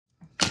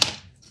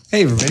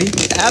Hey everybody,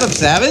 Adam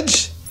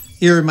Savage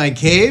here in my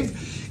cave.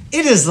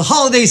 It is the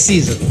holiday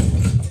season.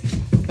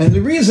 And the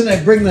reason I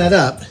bring that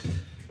up,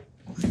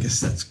 I guess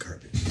that's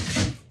garbage.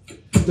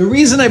 The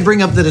reason I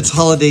bring up that it's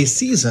holiday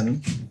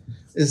season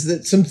is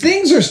that some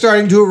things are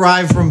starting to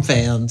arrive from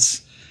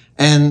fans.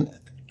 And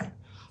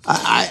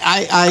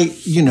I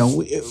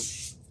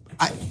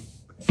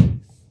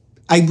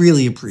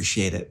really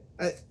appreciate it.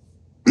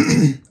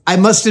 I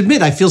must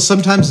admit, I feel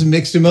sometimes a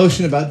mixed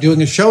emotion about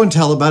doing a show and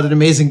tell about an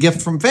amazing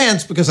gift from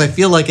fans because I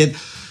feel like it.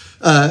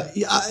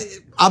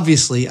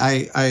 Obviously,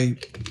 I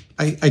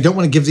don't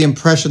want to give the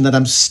impression that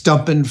I'm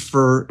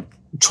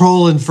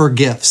trolling for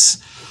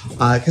gifts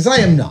because I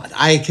am not.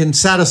 I can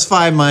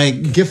satisfy my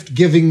gift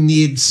giving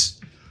needs.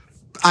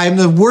 I'm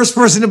the worst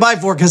person to buy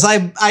for because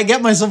I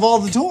get myself all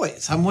the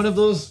toys. I'm one of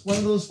those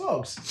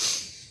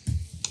folks.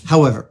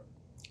 However,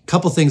 a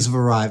couple things have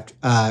arrived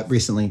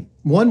recently.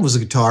 One was a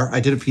guitar. I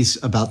did a piece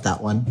about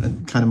that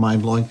one, kind of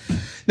mind-blowing.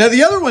 Now,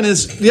 the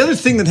other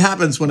thing that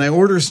happens when I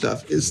order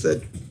stuff is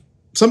that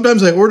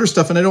sometimes I order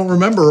stuff and I don't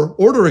remember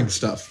ordering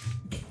stuff.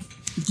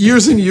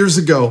 Years and years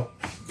ago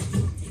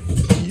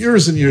at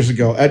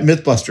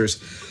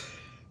Mythbusters,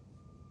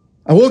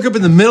 I woke up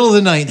in the middle of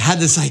the night and had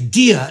this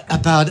idea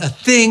about a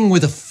thing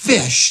with a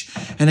fish.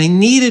 And I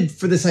needed,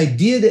 for this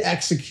idea to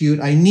execute,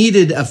 I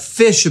needed a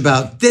fish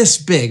about this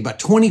big, about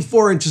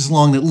 24 inches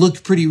long that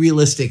looked pretty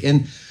realistic.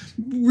 And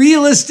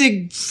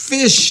realistic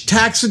fish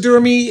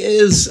taxidermy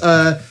is,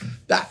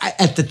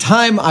 at the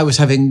time I was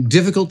having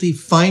difficulty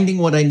finding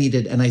what I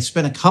needed. And I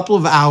spent a couple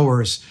of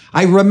hours.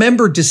 I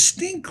remember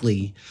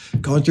distinctly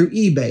going through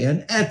eBay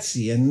and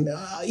Etsy and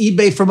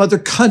eBay from other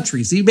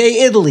countries,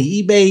 eBay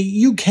Italy,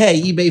 eBay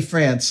UK, eBay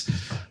France,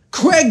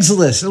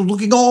 Craigslist,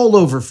 looking all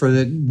over for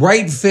the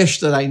right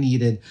fish that I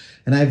needed.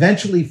 And I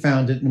eventually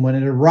found it. And when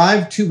it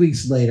arrived 2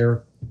 weeks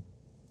later,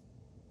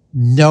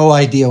 no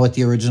idea what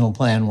the original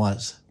plan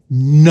was.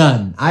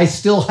 None. I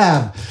still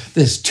have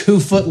this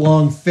 2-foot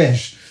long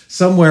fish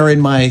somewhere in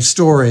my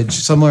storage,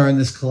 somewhere in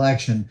this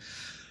collection.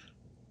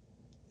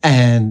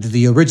 And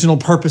the original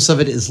purpose of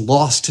it is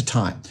lost to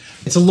time.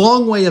 It's a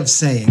long way of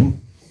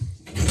saying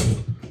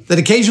that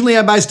occasionally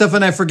I buy stuff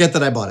and I forget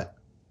that I bought it.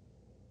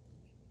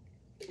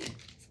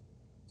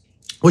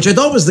 Which I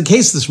thought was the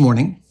case this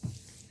morning,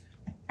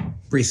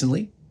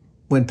 recently,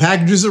 when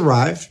packages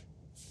arrived.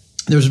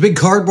 There was a big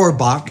cardboard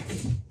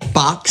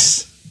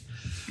box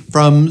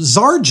from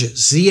Zarges,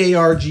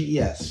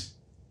 Z-A-R-G-E-S.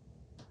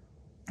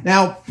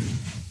 Now,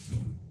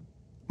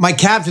 my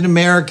Captain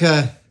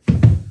America,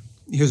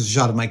 here's a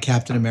shot of my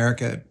Captain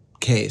America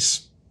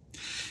case,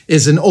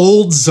 is an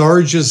old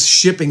Zarges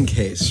shipping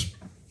case.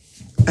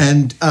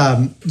 And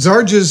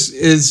Zarges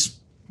is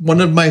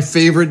one of my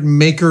favorite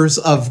makers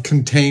of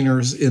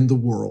containers in the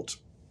world.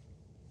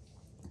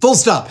 Full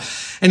stop.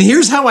 And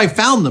here's how I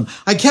found them.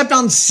 I kept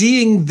on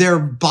seeing their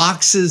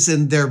boxes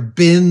and their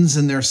bins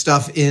and their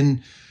stuff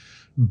in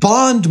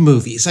Bond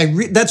movies.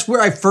 That's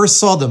where I first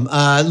saw them.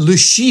 Le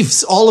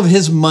Chiffre's, all of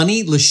his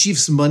money, Le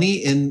Chiffre's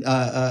money in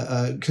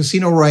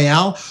Casino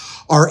Royale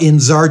are in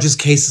Zarges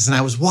cases. And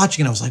I was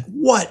watching and I was like,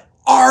 what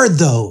are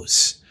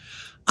those?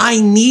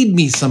 I need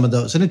me some of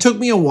those. And it took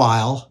me a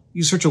while.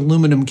 You search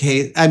aluminum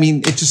case. I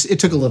mean, it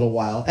took a little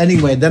while.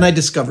 Anyway, then I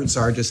discovered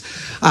Zarges.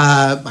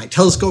 My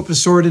telescope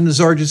is stored in the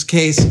Zarges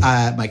case.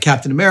 My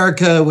Captain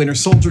America Winter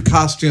Soldier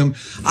costume.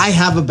 I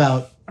have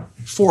about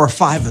 4 or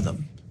 5 of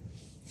them.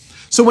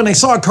 So when I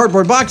saw a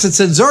cardboard box that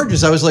said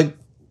Zarges, I was like,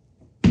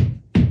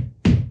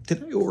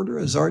 did I order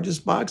a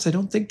Zarges box? I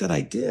don't think that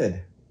I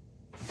did.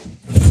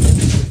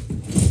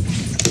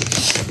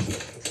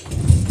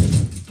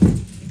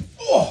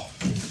 Oh.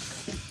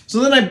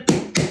 So then I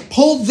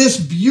pulled this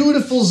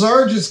beautiful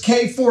Zarges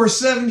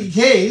K470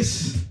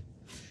 case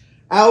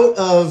out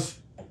of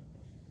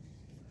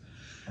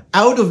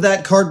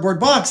that cardboard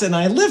box and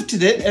I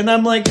lifted it and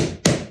I'm like,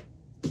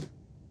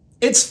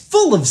 it's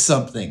full of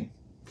something.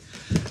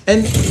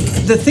 And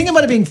the thing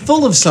about it being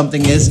full of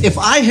something is if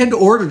I had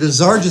ordered a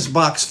Zarges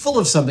box full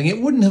of something,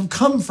 it wouldn't have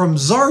come from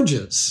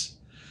Zarges.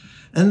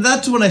 And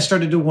that's when I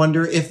started to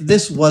wonder if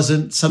this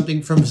wasn't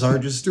something from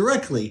Zarges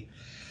directly.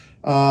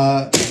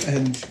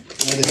 And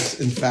that is,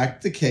 in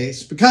fact, the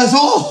case because,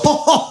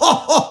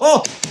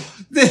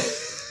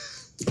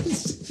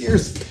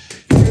 here's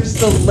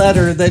the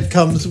letter that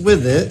comes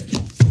with it.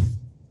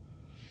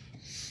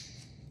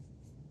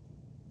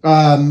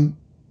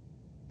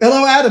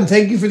 Hello, Adam.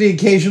 Thank you for the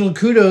occasional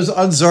kudos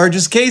on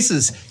Zarges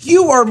cases.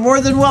 You are more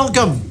than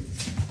welcome.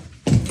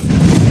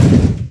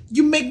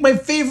 You make my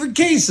favorite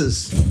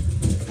cases.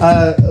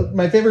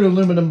 My favorite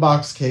aluminum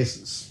box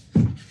cases.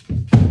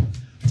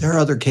 There are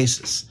other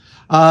cases.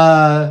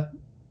 The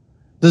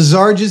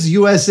Zarges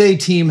USA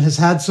team has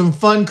had some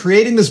fun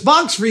creating this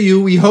box for you.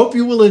 We hope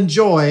you will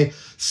enjoy.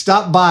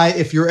 Stop by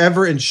if you're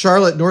ever in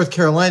Charlotte, North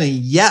Carolina.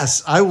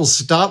 Yes, I will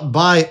stop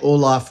by,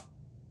 Olaf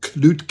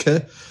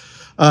Klutke,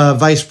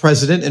 Vice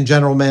President and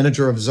General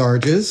Manager of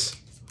Zarges.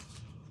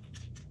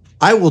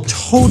 I will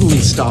totally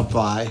stop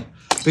by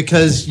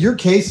because your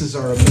cases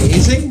are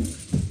amazing.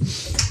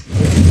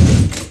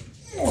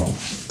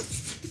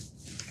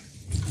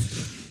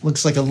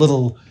 Looks like a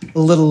little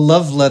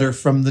love letter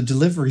from the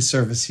delivery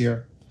service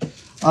here.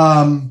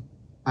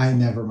 I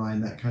never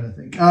mind that kind of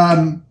thing.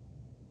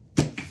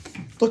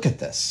 Look at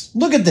this.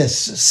 Look at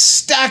this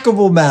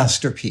stackable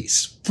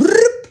masterpiece.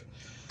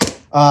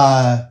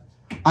 I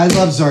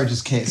love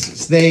Zarges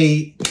cases.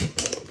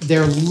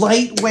 They're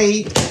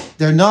lightweight.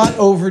 They're not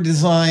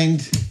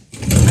over-designed.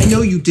 I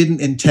know you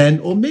didn't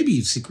intend, or maybe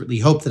you secretly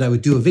hoped that I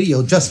would do a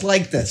video just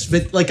like this,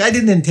 but like I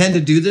didn't intend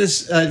to do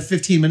this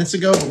 15 minutes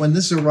ago, but when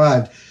this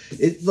arrived,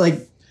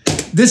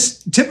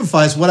 this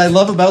typifies what I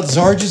love about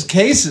Zarges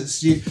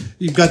cases.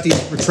 You've got these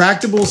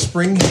retractable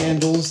spring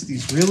handles,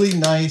 these really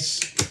nice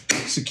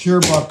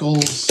secure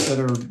buckles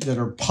that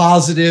are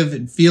positive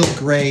and feel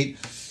great.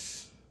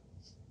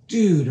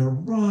 Dude,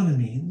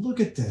 Aeronomy, look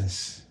at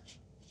this.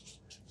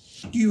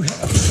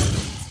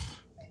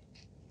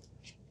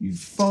 You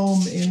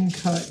foam in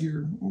cut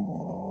your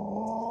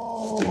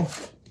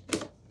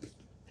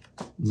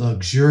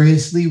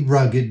luxuriously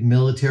rugged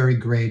military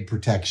grade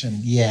protection.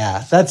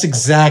 Yeah, that's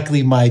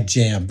exactly my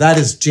jam. That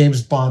is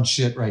James Bond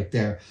shit right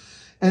there.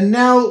 And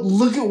now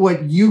look at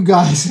what you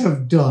guys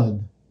have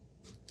done.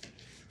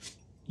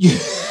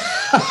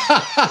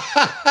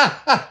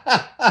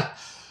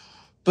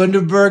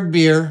 Bundaberg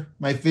beer,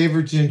 my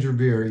favorite ginger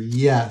beer.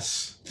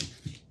 Yes.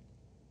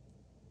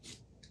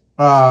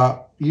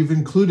 You've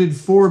included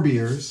 4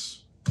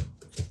 beers.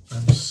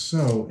 I'm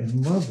so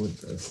in love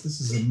with this.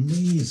 This is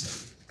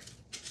amazing.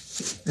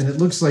 And it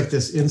looks like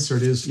this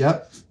insert is,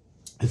 yep,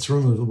 it's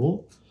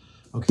removable.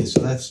 Okay, so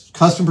that's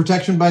custom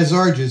protection by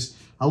Zarges.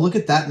 I'll look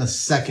at that in a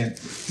second.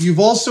 You've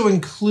also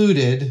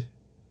included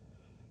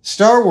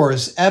Star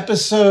Wars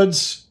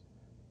episodes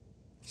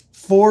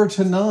 4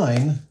 to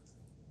 9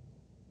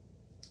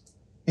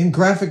 in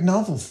graphic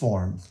novel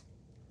form,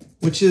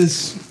 which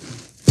is,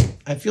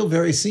 I feel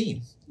very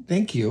seen.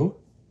 Thank you.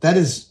 That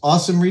is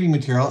awesome reading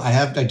material.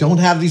 I don't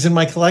have these in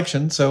my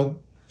collection, so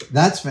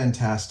that's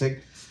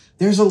fantastic.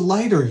 There's a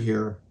lighter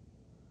here,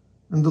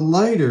 and the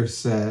lighter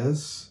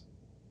says,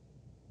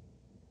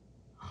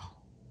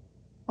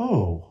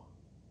 oh,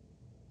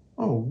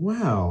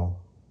 wow.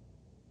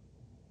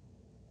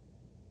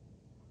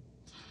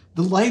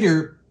 The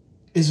lighter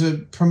is a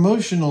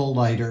promotional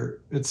lighter.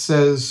 It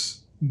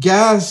says,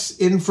 gas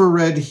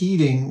infrared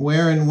heating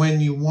where and when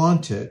you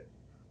want it.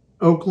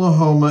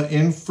 Oklahoma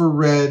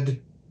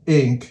Infrared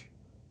Inc.,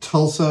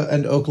 Tulsa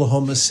and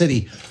Oklahoma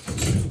City.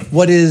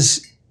 What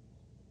is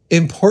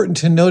important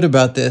to note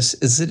about this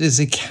is it is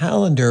a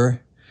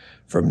calendar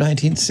from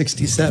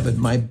 1967,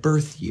 my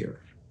birth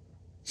year.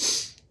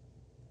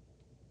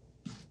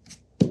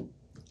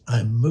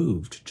 I'm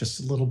moved just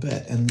a little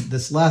bit. And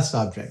this last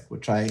object,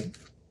 which I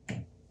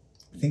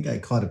think I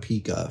caught a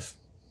peek of.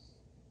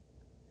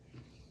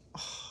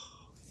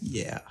 Oh,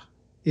 yeah,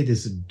 it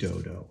is a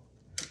dodo.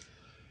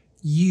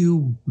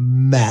 You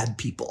mad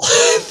people.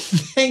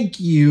 Thank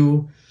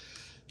you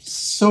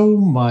so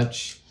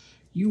much.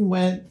 You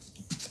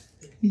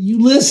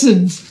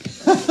listened.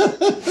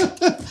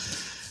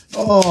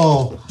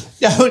 Oh,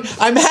 yeah,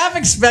 I'm half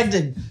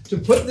expecting to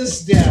put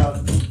this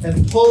down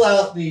and pull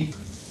out the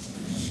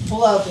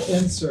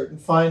insert and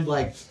find,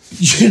 like,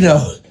 you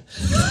know,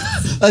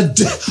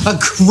 a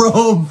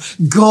chrome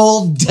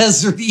gold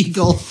Desert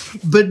Eagle,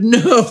 but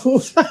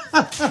no.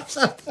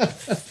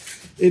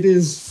 It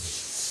is.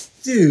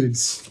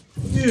 Dudes,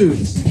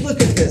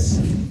 look at this.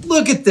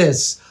 Look at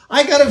this. Now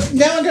I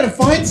gotta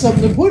find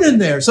something to put in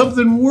there,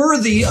 something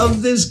worthy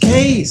of this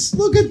case.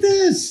 Look at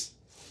this.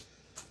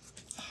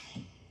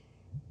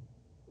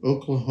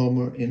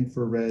 Oklahoma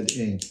Infrared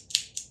Inc.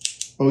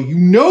 Oh, you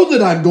know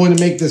that I'm going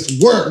to make this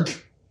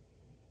work.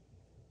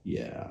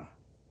 Yeah.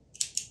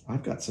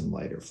 I've got some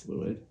lighter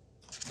fluid.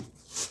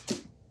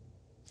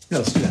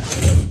 Let's do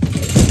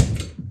that.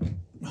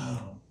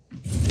 Oh.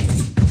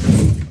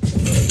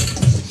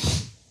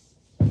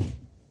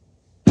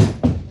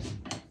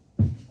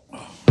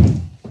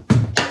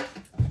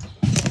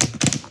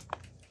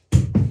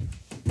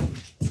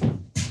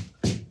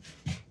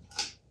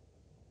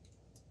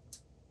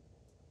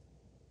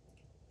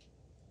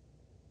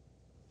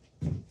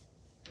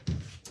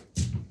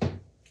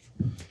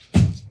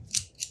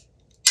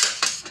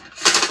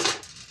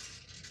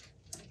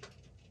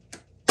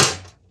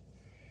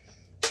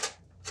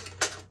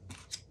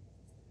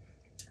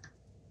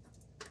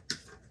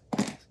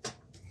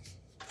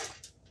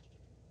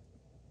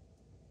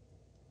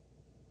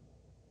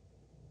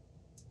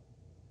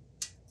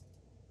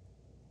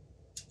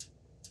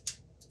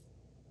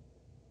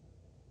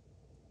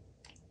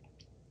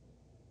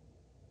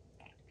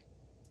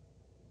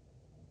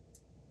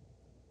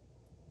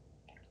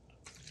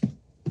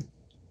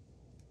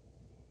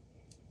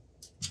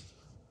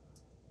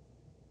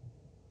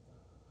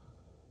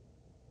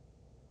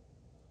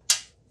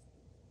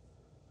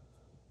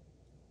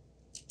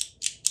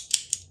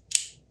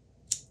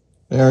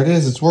 There it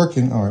is. It's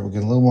working. All right, we'll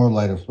get a little more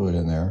lighter fluid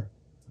in there.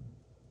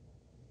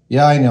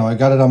 Yeah, I know. I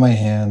got it on my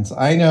hands.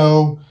 I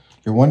know.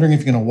 You're wondering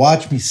if you're going to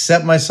watch me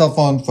set myself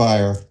on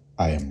fire.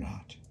 I am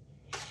not.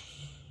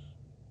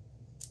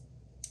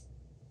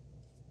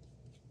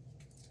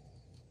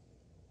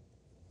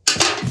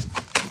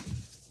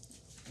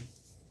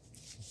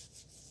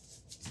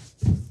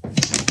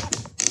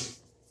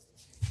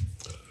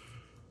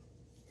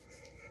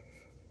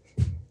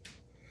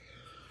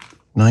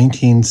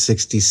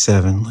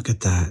 1967. Look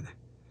at that.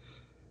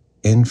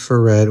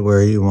 Infrared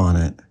where you want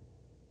it.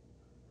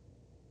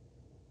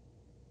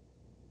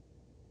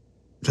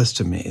 Just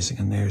amazing.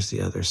 And there's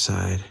the other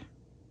side.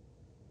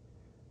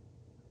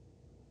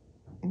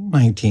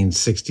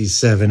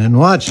 1967. And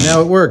watch,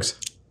 now it works.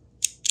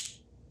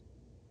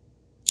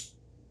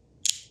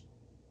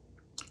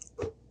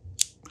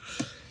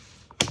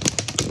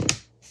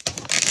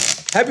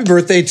 Happy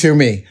birthday to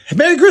me.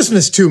 Merry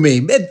Christmas to me.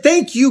 And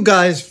thank you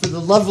guys for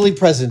the lovely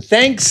present.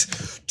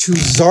 Thanks to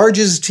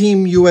Zarges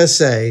Team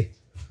USA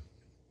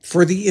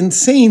for the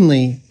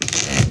insanely...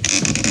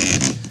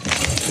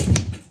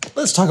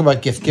 Let's talk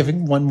about gift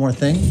giving. One more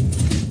thing.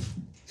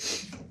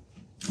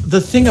 The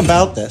thing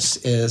about this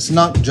is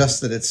not just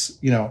that it's,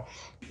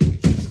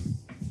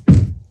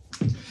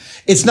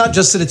 it's not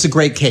just that it's a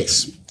great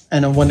case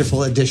and a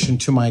wonderful addition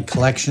to my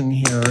collection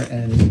here.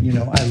 And,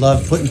 I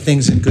love putting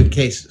things in good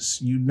cases.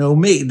 You know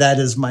me, that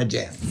is my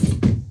jam.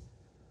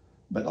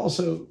 But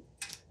also,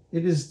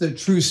 it is the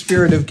true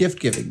spirit of gift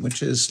giving,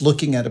 which is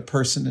looking at a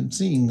person and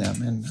seeing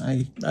them. And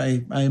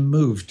I am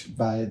moved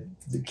by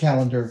the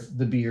calendar,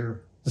 the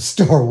beer, the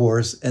Star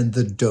Wars, and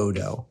the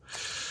dodo.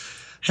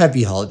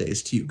 Happy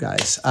holidays to you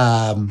guys.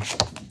 And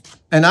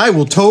I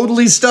will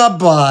totally stop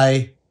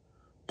by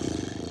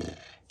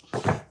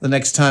the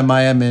next time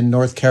I am in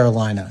North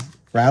Carolina.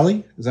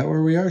 Raleigh? Is that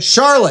where we are?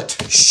 Charlotte!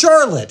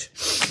 Charlotte!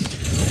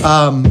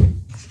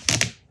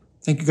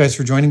 Thank you guys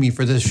for joining me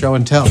for this show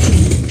and tell.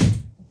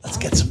 Let's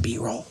get some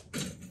B-roll.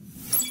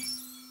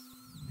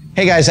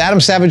 Hey guys, Adam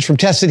Savage from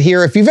Tested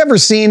here. If you've ever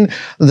seen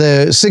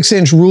the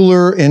 6-inch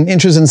ruler in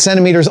inches and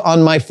centimeters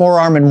on my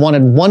forearm and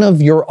wanted one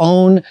of your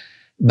own,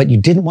 but you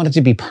didn't want it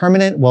to be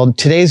permanent, well,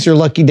 today's your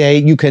lucky day.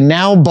 You can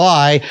now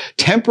buy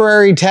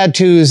temporary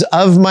tattoos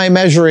of my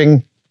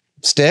measuring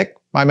stick,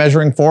 my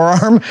measuring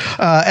forearm,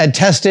 at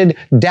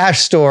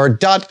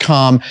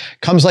tested-store.com.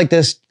 Comes like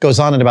this, goes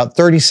on in about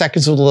 30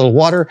 seconds with a little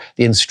water.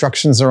 The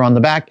instructions are on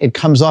the back. It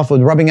comes off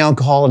with rubbing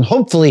alcohol, and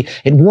hopefully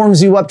it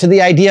warms you up to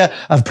the idea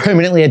of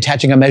permanently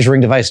attaching a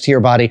measuring device to your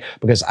body,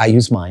 because I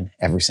use mine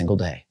every single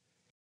day.